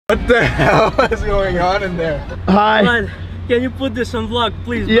What the hell is going on in there? Hi. Man, can you put this on vlog,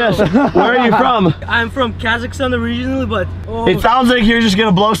 please, bro? Yes. Where are you from? I'm from Kazakhstan originally, but It sounds like you're just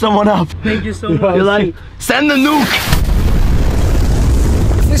gonna blow someone up. thank you so much. You're like, send the nuke.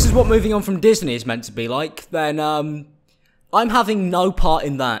 If this is what moving on from Disney is meant to be like, then I'm having no part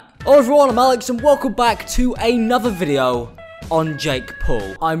in that. Hello everyone, I'm Alex and welcome back to another video on Jake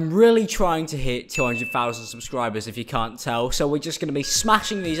Paul. I'm really trying to hit 200,000 subscribers if you can't tell, so we're just going to be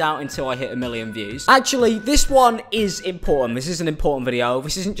smashing these out until I hit 1 million views. Actually, this one is important. This is an important video.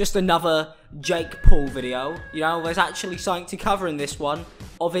 This isn't just another Jake Paul video. You know, there's actually something to cover in this one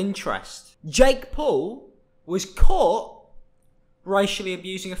of interest. Jake Paul was caught racially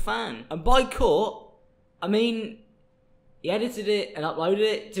abusing a fan. And by caught, I mean, he edited it and uploaded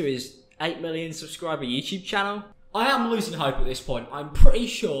it to his 8 million subscriber YouTube channel. I am losing hope at this point. I'm pretty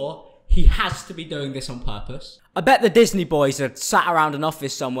sure he has to be doing this on purpose. I bet the Disney boys had sat around an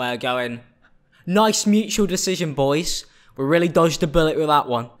office somewhere going, nice mutual decision, boys. We really dodged a bullet with that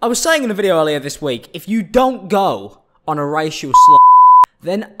one. I was saying in a video earlier this week, if you don't go on a racial slur,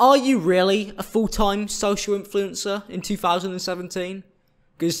 then are you really a full-time social influencer in 2017?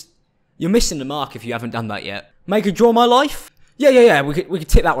 Because you're missing the mark if you haven't done that yet. Make a draw my life? Yeah, we could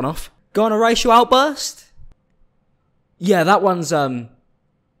tick that one off. Go on a racial outburst? Yeah, that one's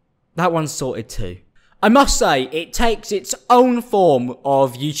sorted too. I must say, it takes its own form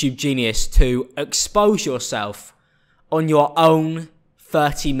of YouTube genius to expose yourself on your own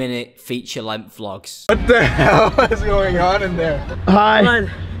 30-minute feature-length vlogs. What the hell is going on in there? Hi.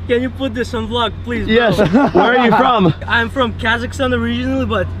 Man, can you put this on vlog, please, bro? Yes. Where are you from? I'm from Kazakhstan originally,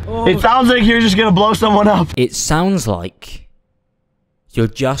 but It sounds like you're just gonna blow someone up. It sounds like you're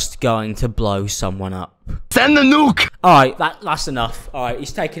just going to blow someone up. Send the nuke. Alright, that's enough. Alright,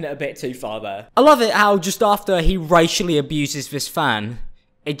 he's taking it a bit too far there. I love it how just after he racially abuses this fan,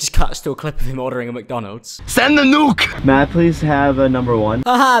 it just cuts to a clip of him ordering a McDonald's. Send the nuke. May I please have a number one?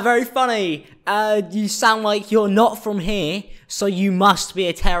 Haha, very funny. You sound like you're not from here, so you must be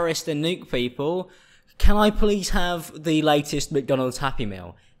a terrorist and nuke people. Can I please have the latest McDonald's Happy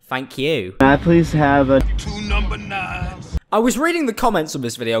Meal? Thank you. May I please have a... 2 number 9s. I was reading the comments on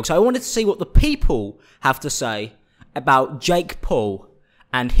this video because I wanted to see what the people have to say about Jake Paul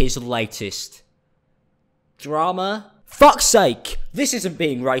and his latest drama. Fuck's sake, this isn't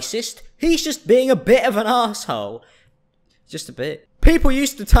being racist. He's just being a bit of an asshole. Just a bit. People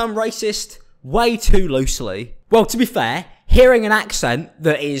used the term racist way too loosely. Well, to be fair, hearing an accent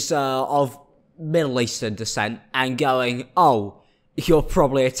that is of Middle Eastern descent and going, oh, you're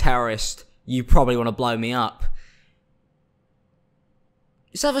probably a terrorist, you probably want to blow me up,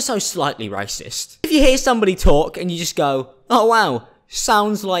 it's ever so slightly racist. If you hear somebody talk and you just go, oh wow,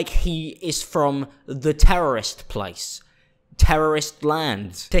 sounds like he is from the terrorist place. Terrorist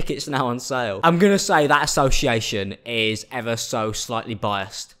land. Tickets now on sale. I'm gonna say that association is ever so slightly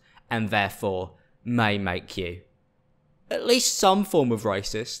biased and therefore may make you at least some form of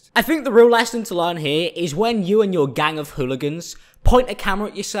racist. I think the real lesson to learn here is when you and your gang of hooligans point a camera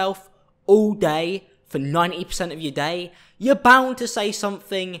at yourself all day for 90% of your day, you're bound to say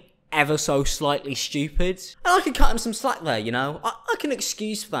something ever so slightly stupid. And I can cut him some slack there, you know? I can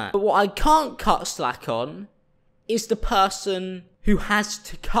excuse that. But what I can't cut slack on is the person who has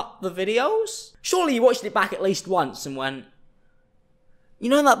to cut the videos. Surely you watched it back at least once and went, you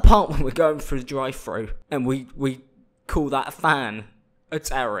know that part when we're going through the drive-thru and we call that fan a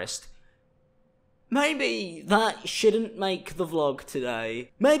terrorist? Maybe that shouldn't make the vlog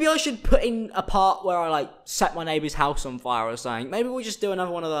today. Maybe I should put in a part where I like set my neighbour's house on fire or something. Maybe we'll just do another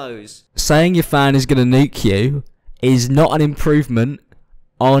one of those. Saying your fan is gonna nuke you is not an improvement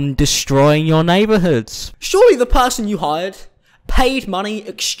on destroying your neighbourhoods. Surely the person you hired, paid money,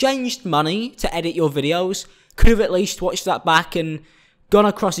 exchanged money to edit your videos, could have at least watched that back and gone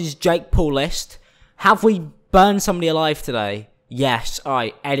across his Jake Paul list. Have we burned somebody alive today? Yes.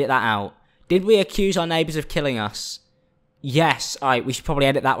 Alright, edit that out. Did we accuse our neighbours of killing us? Yes. Alright, we should probably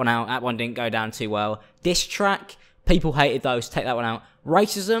edit that one out. That one didn't go down too well. Diss track, people hated those. Take that one out.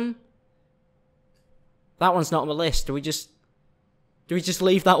 Racism? That one's not on the list. Do we just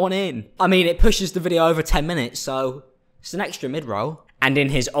leave that one in? I mean, it pushes the video over 10 minutes, so it's an extra mid-roll. And in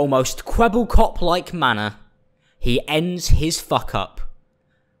his almost Quebble Cop-like manner, he ends his fuck-up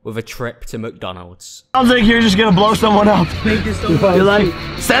with a trip to McDonald's. Sounds like you're just gonna blow someone up. thank you so much. You're like,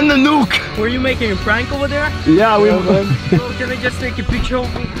 send the nuke. Were you making a prank over there? Yeah, we Bro, can I just take a picture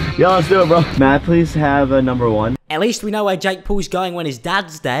of me? Yeah, let's do it, bro. May I please have a number one? At least we know where Jake Paul's going when his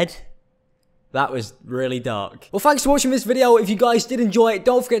dad's dead. That was really dark. Well, thanks for watching this video. If you guys did enjoy it,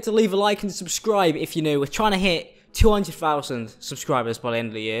 don't forget to leave a like and subscribe if you're new. We're trying to hit 200,000 subscribers by the end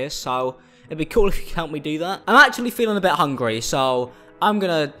of the year, so it'd be cool if you could help me do that. I'm actually feeling a bit hungry, so I'm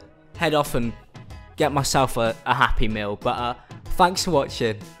gonna head off and get myself a Happy Meal. But thanks for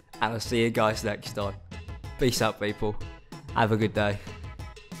watching, and I'll see you guys next time. Peace out, people. Have a good day.